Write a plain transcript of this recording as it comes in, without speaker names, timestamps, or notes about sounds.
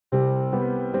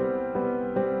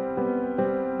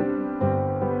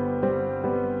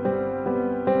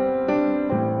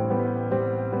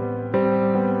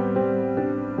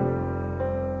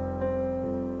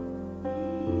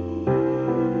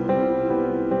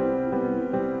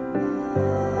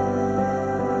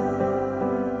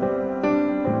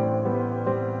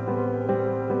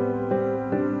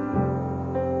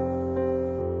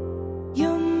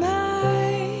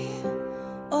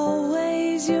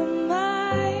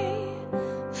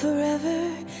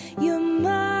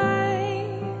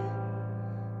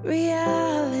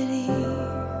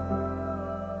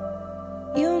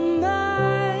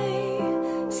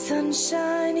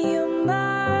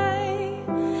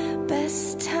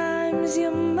Sometimes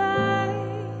you're my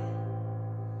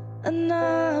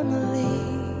anomaly,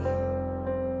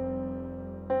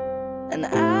 and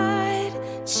I'd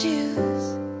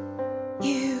choose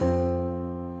you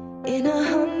in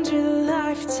 100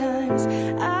 lifetimes.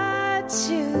 I'd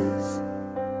choose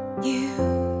you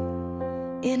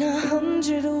in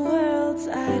 100 worlds.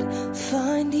 I'd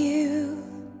find you,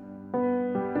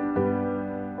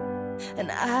 and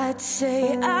I'd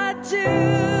say I do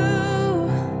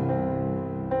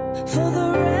for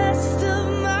the rest of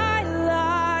my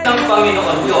life. Ang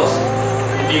Panginoon Diyos,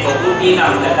 hindi mabuti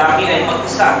na ang lalaki ay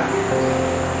mag-isa.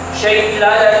 Siya'y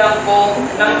ilalalang ko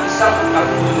ng isang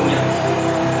kagulo niya.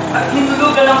 At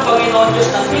hinulugan ng Panginoon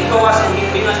Diyos ng may gawa sa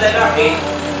ngipin ng lalaki,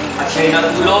 at siya'y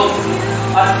natulog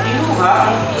at kinuha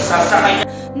ang isa sa kanya.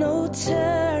 No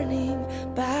turning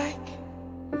back,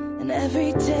 and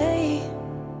every day,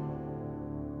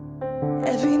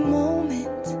 every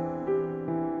moment,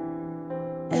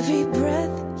 every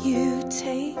breath you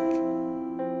take,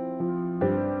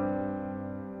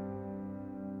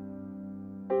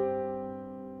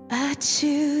 I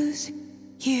choose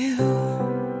you.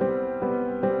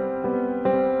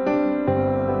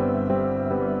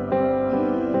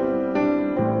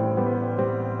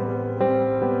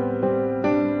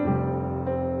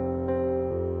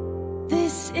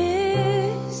 This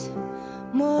is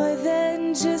more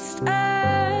than just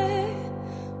a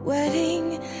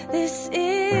wedding. This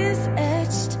is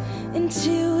etched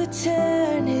into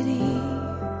eternity.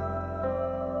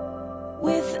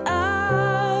 With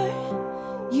our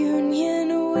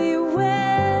union we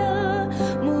will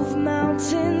move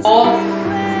mountains.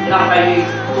 Na kayo'y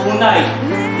tunay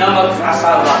na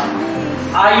mag-asawa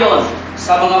ayon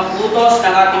sa mga utos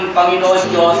ng ating Panginoon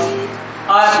Diyos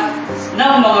at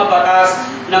ng mga batas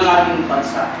ng ating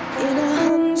bansa. In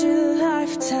 100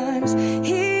 lifetimes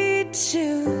He'd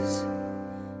choose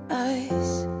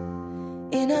us.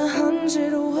 In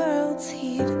 100 worlds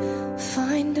He'd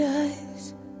find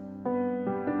us,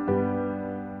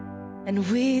 and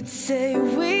we'd say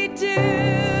we do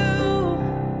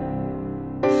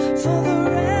for the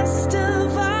rest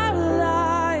of our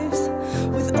lives.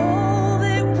 With all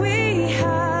that we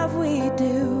have, we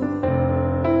do,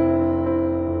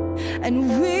 and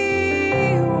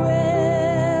we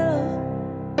will,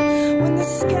 when the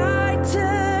sky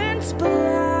turns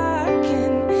black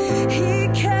and He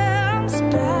comes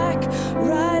back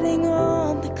riding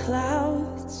on the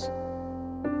clouds.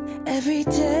 Every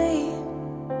day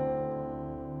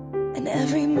and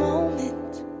every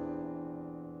moment,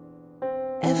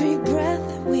 every breath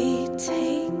we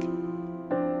take,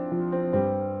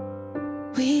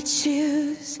 we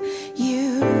choose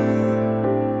you.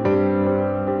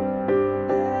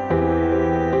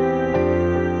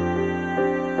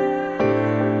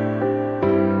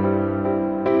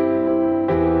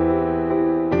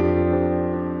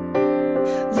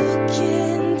 Look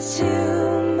into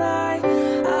my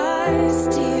eyes,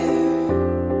 dear.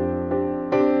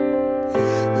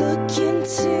 Look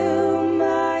into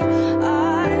my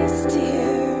eyes,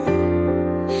 dear.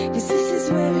 'Cause this is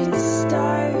where it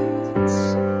starts.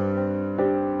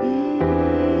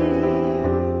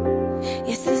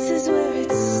 Yes, this is where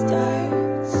it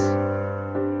starts.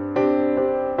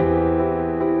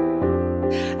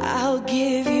 I'll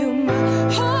give you my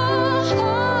whole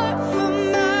heart for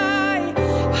my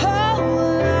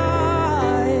whole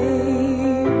life.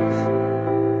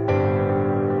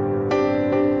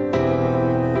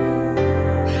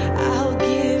 I'll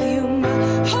give you my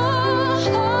whole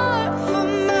heart for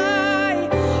my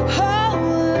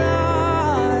whole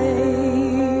life.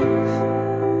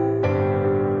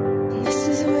 And this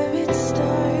is where it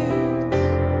starts.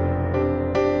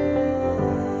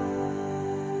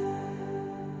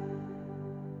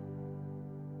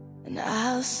 And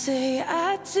I'll say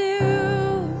I do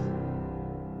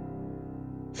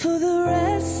for the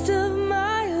rest of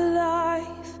my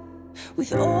life.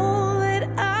 With all that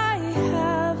I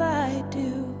have, I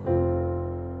do,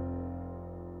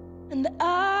 and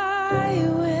I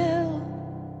will,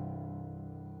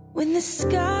 when the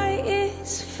sky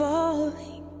is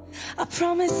falling. I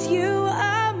promise you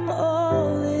I'm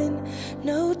all in,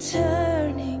 no turning